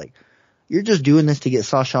 I'm just like, you're just doing this to get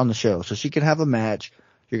Sasha on the show so she can have a match.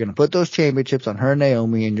 You're going to put those championships on her and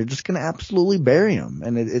Naomi, and you're just going to absolutely bury them.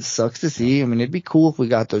 And it sucks to see. It'd be cool if we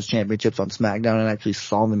got those championships on SmackDown and actually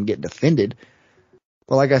saw them get defended.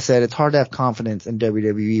 But like I said, it's hard to have confidence in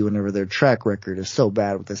WWE whenever their track record is so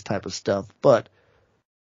bad with this type of stuff. But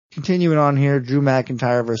continuing on here, Drew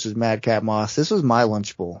McIntyre versus Madcap Moss. This was my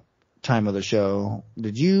lunch bowl. time of the show.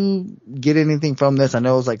 Did you get anything from this? I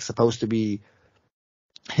know it was like supposed to be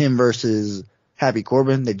him versus Happy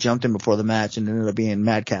Corbin. They jumped in before the match and ended up being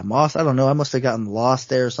Madcap Moss. I don't know. I must have gotten lost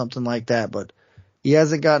there or something like that, but he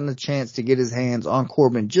hasn't gotten a chance to get his hands on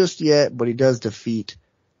Corbin just yet, but he does defeat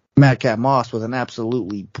Madcap Moss with an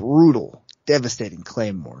absolutely brutal, devastating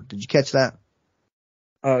Claymore. Did you catch that?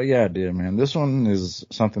 Yeah, I did, man. This one is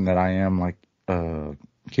something that I am like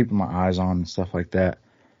keeping my eyes on and stuff like that.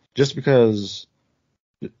 Just because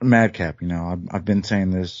Madcap, you know, I've been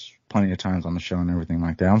saying this plenty of times on the show and everything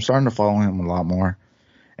like that. I'm starting to follow him a lot more,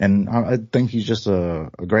 and I think he's just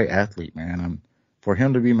a great athlete, man. And for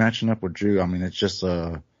him to be matching up with Drew, I mean, it's just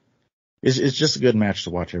a good match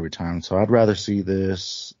to watch every time. So I'd rather see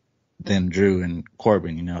this than Drew and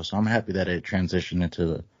Corbin, you know. So I'm happy that it transitioned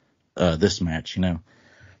into this match, you know.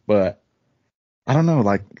 But I don't know,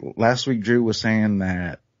 like last week Drew was saying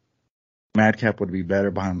that Madcap would be better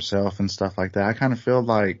by himself and stuff like that. I kind of feel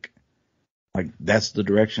like that's the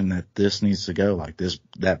direction that this needs to go. Like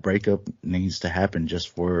that breakup needs to happen just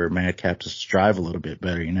for Madcap to strive a little bit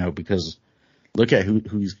better, you know, because look at who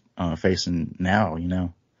he's facing now, you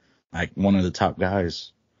know, like one of the top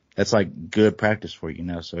guys. That's like good practice for you, you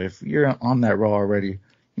know. So if you're on that Raw already,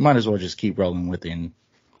 you might as well just keep rolling with it and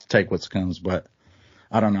take what comes. But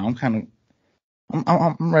I don't know.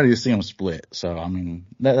 I'm ready to see him split. So, I mean,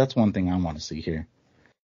 that's one thing I want to see here.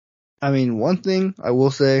 I mean, one thing I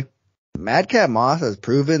will say, Madcap Moss has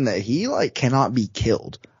proven that he like cannot be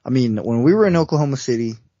killed. I mean, when we were in Oklahoma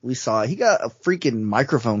City, we saw he got a freaking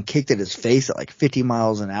microphone kicked at his face at like 50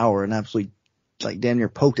 miles an hour and absolutely like damn near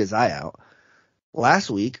poked his eye out. Last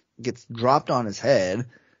week gets dropped on his head,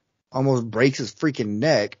 almost breaks his freaking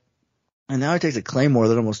neck, and now he takes a Claymore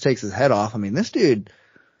that almost takes his head off. I mean, this dude,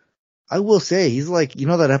 I will say, he's like, you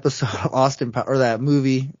know that episode or that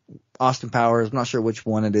movie Austin Powers? I'm not sure which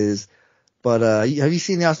one it is, but have you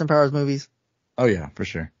seen the Austin Powers movies? Oh yeah, for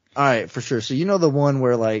sure. All right, for sure. So you know the one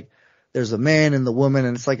where like there's a man and the woman,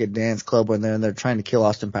 and it's like a dance club when they're trying to kill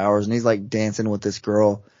Austin Powers, and he's like dancing with this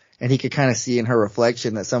girl, and he could kind of see in her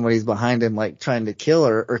reflection that somebody's behind him, like trying to kill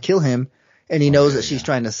her or kill him, and he knows that she's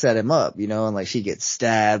trying to set him up, you know, and like she gets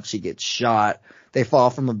stabbed, she gets shot, they fall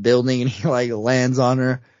from a building, and he like lands on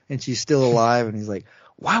her, and she's still alive, and he's like,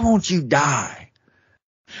 "Why won't you die?"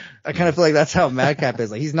 I kind of feel like that's how Madcap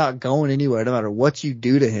is. Like, he's not going anywhere, no matter what you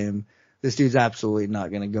do to him. This dude's absolutely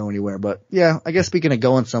not going to go anywhere. But yeah, I guess speaking of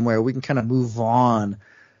going somewhere, we can kind of move on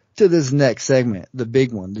to this next segment, the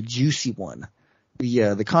big one, the juicy one,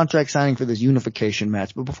 the contract signing for this unification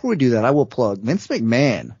match. But before we do that, I will plug Vince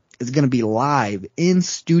McMahon is going to be live in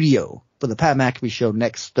studio for the Pat McAfee show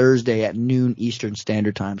next Thursday at noon Eastern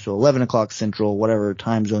Standard Time. So 11 o'clock Central, whatever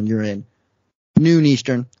time zone you're in, noon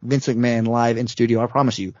Eastern, Vince McMahon live in studio. I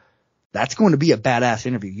promise you, that's going to be a badass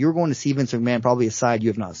interview. You're going to see Vince McMahon probably a side you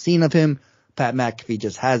have not seen of him. Pat McAfee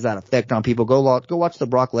just has that effect on people. Go watch the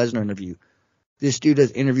Brock Lesnar interview. This dude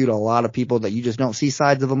has interviewed a lot of people that you just don't see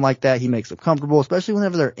sides of him like that. He makes them comfortable, especially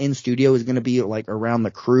whenever they're in studio. He's going to be like around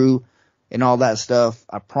the crew and all that stuff.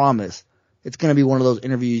 I promise it's going to be one of those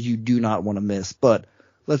interviews you do not want to miss. But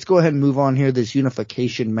let's go ahead and move on here. This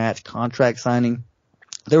unification match contract signing.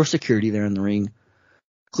 There was security there in the ring.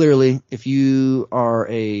 Clearly, if you are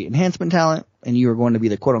a enhancement talent and you are going to be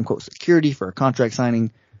the quote unquote security for a contract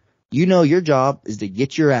signing, you know your job is to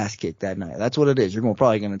get your ass kicked that night. That's what it is. You're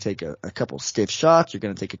probably going to take a couple stiff shots. You're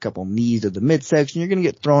going to take a couple knees to the midsection. You're going to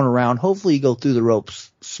get thrown around. Hopefully you go through the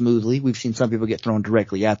ropes smoothly. We've seen some people get thrown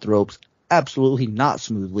directly at the ropes. Absolutely not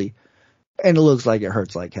smoothly. And it looks like it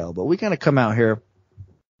hurts like hell. But we kind of come out here.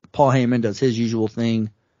 Paul Heyman does his usual thing.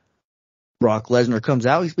 Brock Lesnar comes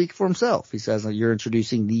out. He speaks for himself. He says that you're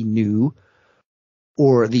introducing the new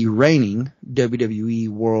or the reigning WWE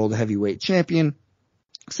World Heavyweight Champion,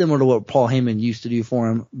 similar to what Paul Heyman used to do for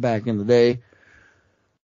him back in the day.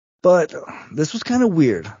 But this was kind of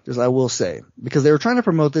weird, as I will say, because they were trying to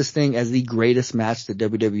promote this thing as the greatest match that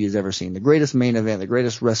WWE has ever seen, the greatest main event, the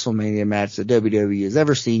greatest WrestleMania match that WWE has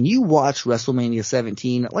ever seen. You watched WrestleMania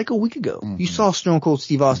 17 like a week ago. Mm-hmm. You saw Stone Cold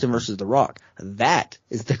Steve Austin versus The Rock. That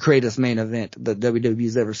is the greatest main event that WWE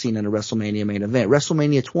has ever seen in a WrestleMania main event.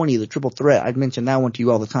 WrestleMania 20, the triple threat. I'd mention that one to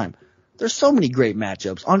you all the time. There's so many great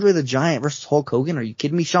matchups. Andre the Giant versus Hulk Hogan. Are you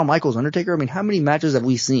kidding me? Shawn Michaels, Undertaker. I mean, how many matches have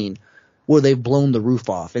we seen where they've blown the roof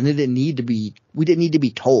off and we didn't need to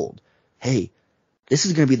be told, hey, this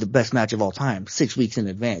is going to be the best match of all time 6 weeks in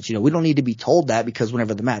advance. You know, we don't need to be told that, because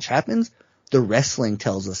whenever the match happens, the wrestling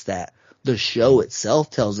tells us that. The show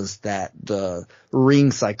itself tells us that. The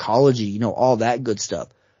ring psychology, you know, all that good stuff.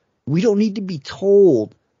 We don't need to be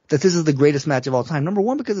told that this is the greatest match of all time. Number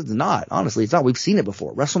one, because it's not. Honestly, it's not. We've seen it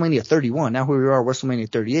before. WrestleMania 31. Now here we are,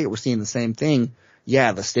 WrestleMania 38. We're seeing the same thing.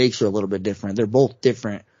 Yeah, the stakes are a little bit different. They're both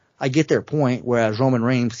different. I get their point, whereas Roman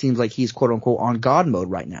Reigns seems like he's quote unquote on God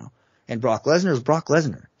mode right now. And Brock Lesnar is Brock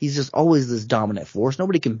Lesnar. He's just always this dominant force.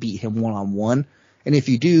 Nobody can beat him one-on-one. And if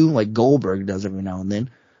you do, like Goldberg does every now and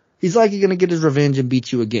then, he's likely going to get his revenge and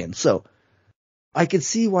beat you again. So I could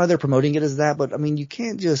see why they're promoting it as that, but I mean, you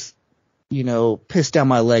can't just, piss down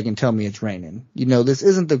my leg and tell me it's raining. This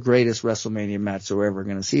isn't the greatest WrestleMania match that we're ever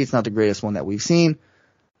going to see. It's not the greatest one that we've seen,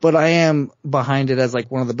 but I am behind it as like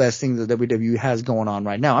one of the best things that WWE has going on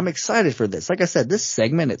right now. I'm excited for this. Like I said, this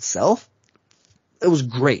segment itself, it was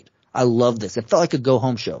great. I love this. It felt like a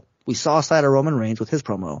go-home show. We saw a side of Roman Reigns with his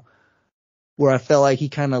promo where I felt like he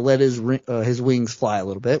kind of let his wings fly a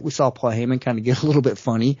little bit. We saw Paul Heyman kind of get a little bit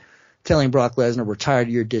funny, telling Brock Lesnar, we're tired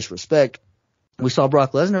of your disrespect. We saw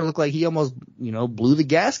Brock Lesnar look like he almost, blew the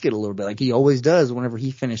gasket a little bit, like he always does whenever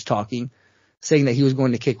he finished talking, saying that he was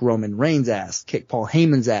going to kick Roman Reigns' ass, kick Paul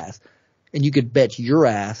Heyman's ass, and you could bet your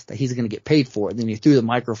ass that he's going to get paid for it. Then he threw the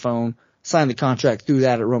microphone, signed the contract, threw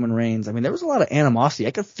that at Roman Reigns. I mean, there was a lot of animosity.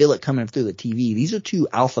 I could feel it coming through the TV. These are two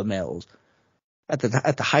alpha males at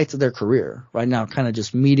the heights of their career right now, kind of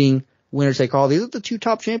just meeting, winner take all. These are the two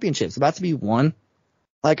top championships about to be won.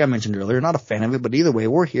 Like I mentioned earlier, not a fan of it, but either way,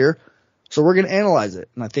 we're here. So we're going to analyze it.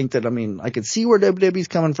 And I think that, I could see where WWE's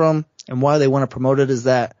coming from and why they want to promote it as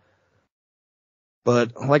that.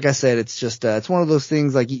 But like I said, it's just, it's one of those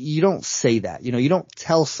things like you don't say that, you don't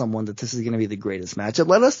tell someone that this is going to be the greatest match.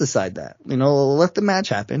 Let us decide that, let the match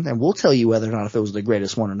happen and we'll tell you whether or not if it was the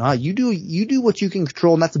greatest one or not. You do what you can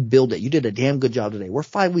control, and that's build it. You did a damn good job today. We're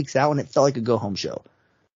 5 weeks out and it felt like a go home show.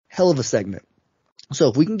 Hell of a segment. So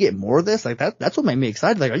if we can get more of this, like that's what made me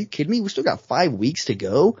excited. Like, are you kidding me? We still got 5 weeks to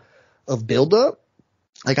go of build up.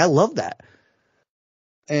 Like, I love that.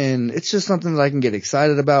 And it's just something that I can get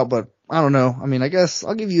excited about, but I don't know. I guess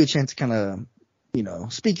I'll give you a chance to kind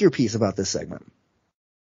of, speak your piece about this segment.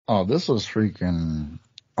 Oh, this was freaking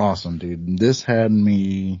awesome, dude. This had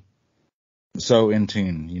me so in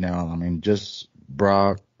tune, just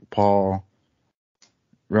Brock, Paul,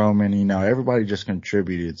 Roman, everybody just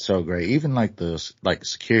contributed so great. Even like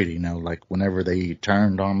security, like whenever they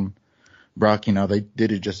turned on Brock, they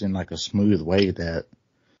did it just in like a smooth way that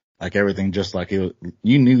like everything just like you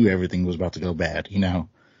knew everything was about to go bad,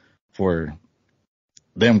 for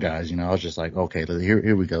them guys, I was just like, okay,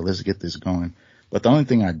 here we go. Let's get this going. But the only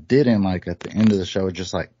thing I didn't like at the end of the show was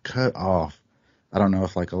just like cut off. I don't know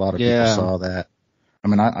if like a lot of people saw that.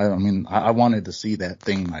 I wanted to see that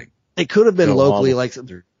thing like. It could have been locally like,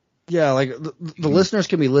 yeah, like the listeners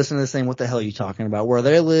can be listening to this saying, what the hell are you talking about? Where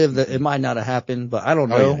they live, that it might not have happened, but I don't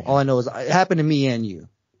know. Oh, yeah. All I know is it happened to me and you.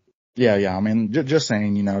 Yeah. Just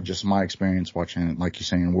saying, just my experience watching it, like you're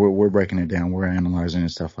saying, we're breaking it down, we're analyzing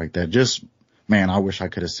and stuff like that. Just, man, I wish I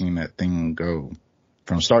could have seen that thing go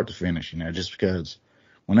from start to finish, just because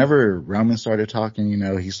whenever Roman started talking,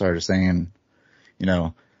 he started saying,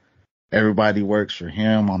 everybody works for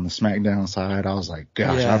him on the SmackDown side. I was like,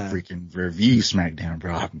 gosh, I freaking review SmackDown,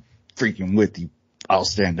 bro. I'm freaking with you. I'll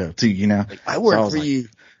stand up too, Like, I work for you.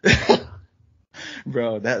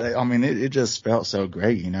 Bro, it just felt so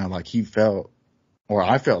great, like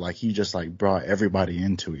I felt like he just like brought everybody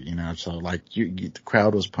into it, so like the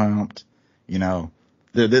crowd was pumped,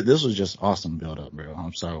 this was just awesome build up, bro.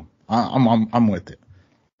 So I'm with it.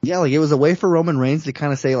 Yeah, like it was a way for Roman Reigns to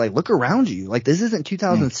kind of say like, look around you. Like this isn't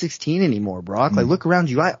 2016 anymore, Brock. Like look around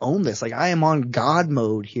you. I own this. Like I am on God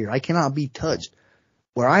mode here. I cannot be touched.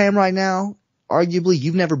 Where I am right now, arguably,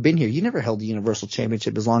 you've never been here. You never held the Universal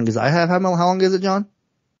Championship as long as I have. How long is it, John?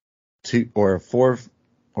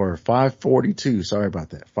 542. Sorry about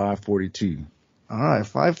that. 542. All right,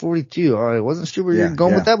 542. All right, wasn't sure where you're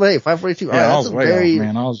going with that, but hey, 542. All right, I was way off,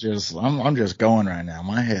 man. I'm just going right now.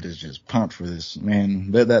 My head is just pumped for this,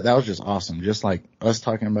 man. That was just awesome. Just like us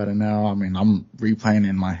talking about it now. I'm replaying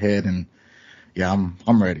in my head, and yeah,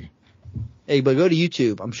 I'm ready. Hey, but go to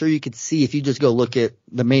YouTube. I'm sure you could see if you just go look at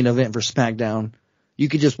the main event for SmackDown. You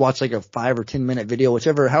could just watch like a 5 or 10 minute video,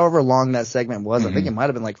 however long that segment was. I think it might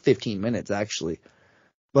have been like 15 minutes actually.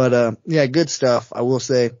 But yeah, good stuff. I will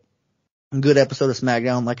say, good episode of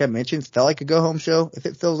SmackDown. Like I mentioned, it felt like a go home show. If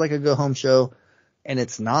it feels like a go home show and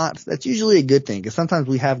it's not, that's usually a good thing. Because sometimes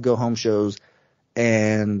we have go home shows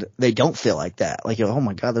and they don't feel like that. Like, oh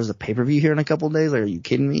my God, there's a pay-per-view here in a couple of days. Like, are you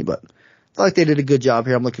kidding me? But I feel like they did a good job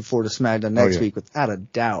here. I'm looking forward to SmackDown next week without a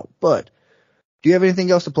doubt. But do you have anything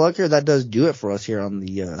else to plug here? That does do it for us here on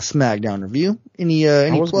the SmackDown review. Any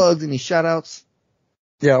plugs, any shout outs?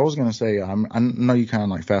 Yeah, I was going to say, I know you kind of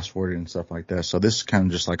like fast forwarded and stuff like that. So this is kind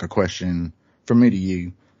of just like a question from me to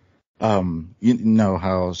you. You know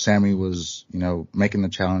how Sammy was, making the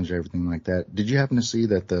challenge, everything like that. Did you happen to see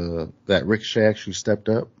that Ricochet actually stepped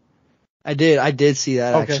up? I did see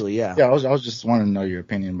that actually, yeah. Yeah, I was just wanting to know your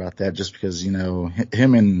opinion about that, just because,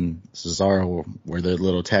 him and Cesaro were their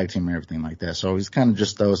little tag team and everything like that. So he's kind of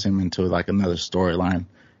just throws him into like another storyline.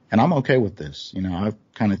 And I'm okay with this. I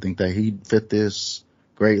kind of think that he fit this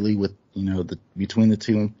greatly with, between the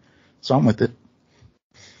two. So I'm with it.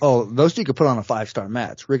 Oh, those two could put on a 5-star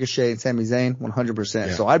match. Ricochet and Sami Zayn, 100%.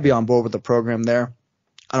 Yeah. So I'd be on board with the program there.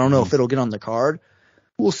 I don't know if it'll get on the card.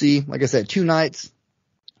 We'll see. Like I said, 2 nights.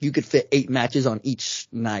 You could fit 8 matches on each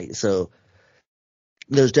night. So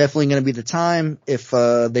there's definitely going to be the time if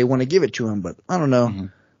they want to give it to him. But I don't know. Mm-hmm.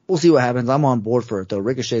 We'll see what happens. I'm on board for it, though.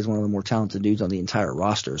 Ricochet is one of the more talented dudes on the entire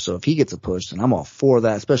roster. So if he gets a push, then I'm all for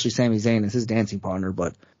that, especially Sami Zayn as his dancing partner.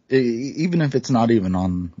 But even if it's not even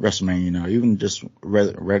on WrestleMania, even just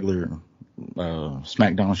regular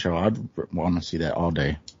SmackDown show, I'd want to see that all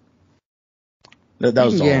day. That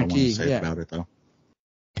was all I wanted to say about it, though.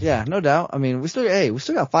 Yeah, no doubt. I mean, we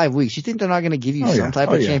still got 5 weeks. You think they're not going to give you some type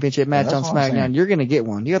of championship match on SmackDown? You're going to get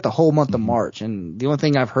one. You got the whole month of March, and the only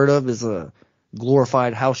thing I've heard of is a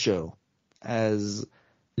glorified house show as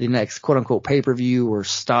the next quote unquote pay-per-view or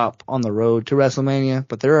stop on the road to WrestleMania.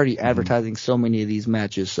 But they're already advertising so many of these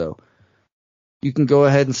matches, so you can go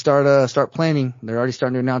ahead and start planning. They're already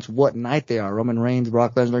starting to announce what night they are. Roman Reigns,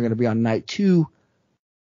 Brock Lesnar are going to be on night 2.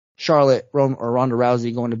 Charlotte or Ronda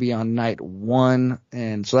Rousey going to be on night 1,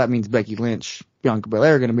 and so that means Becky Lynch, Bianca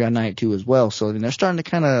Belair are going to be on night 2 as well. So they're starting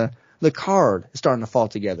to the card is starting to fall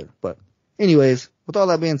together. But anyways, with all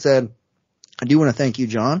that being said, I do want to thank you,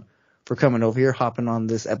 John, for coming over here, hopping on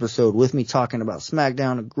this episode with me, talking about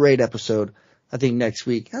SmackDown. A great episode. I think next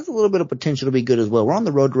week has a little bit of potential to be good as well. We're on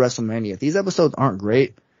the road to WrestleMania. If these episodes aren't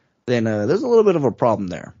great, then there's a little bit of a problem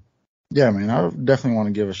there. Yeah, man, I definitely want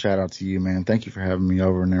to give a shout out to you, man. Thank you for having me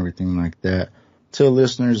over and everything like that. To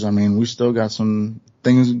listeners, I mean, we still got some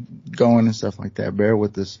things going and stuff like that. Bear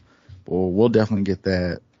with us. We'll definitely get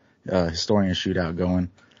that historian shootout going.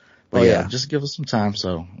 But yeah, just give us some time.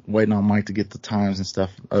 So waiting on Mike to get the times and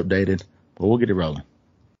stuff updated, but we'll get it rolling.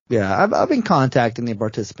 Yeah, I've been contacting the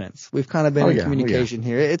participants. We've kind of been in communication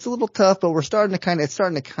here. It's a little tough, but it's starting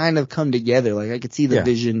to kind of come together. Like I could see the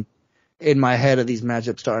vision in my head of these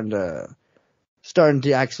matchups starting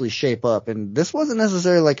to actually shape up. And this wasn't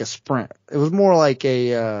necessarily like a sprint. It was more like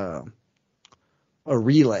a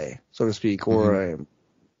relay, so to speak, or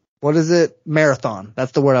marathon.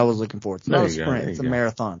 That's the word I was looking for. It's not a sprint. It's a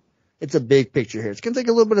marathon. It's a big picture here. It's going to take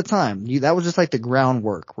a little bit of time. That was just like the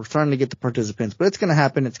groundwork. We're starting to get the participants, but it's going to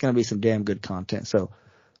happen. It's going to be some damn good content. So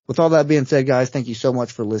with all that being said, guys, thank you so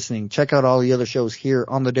much for listening. Check out all the other shows here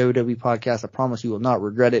on the WWE podcast. I promise you will not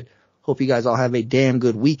regret it. Hope you guys all have a damn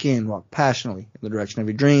good weekend. Walk passionately in the direction of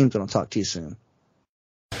your dreams, and I'll talk to you soon.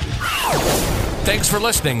 Thanks for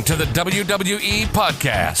listening to the WWE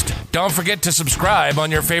podcast. Don't forget to subscribe on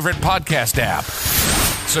your favorite podcast app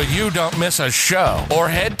so you don't miss a show, or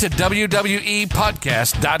head to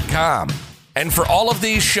WWEpodcast.com. And for all of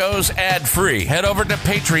these shows ad-free, head over to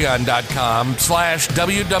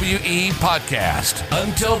patreon.com/WWE podcast.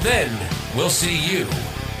 Until then, we'll see you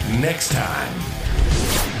next time.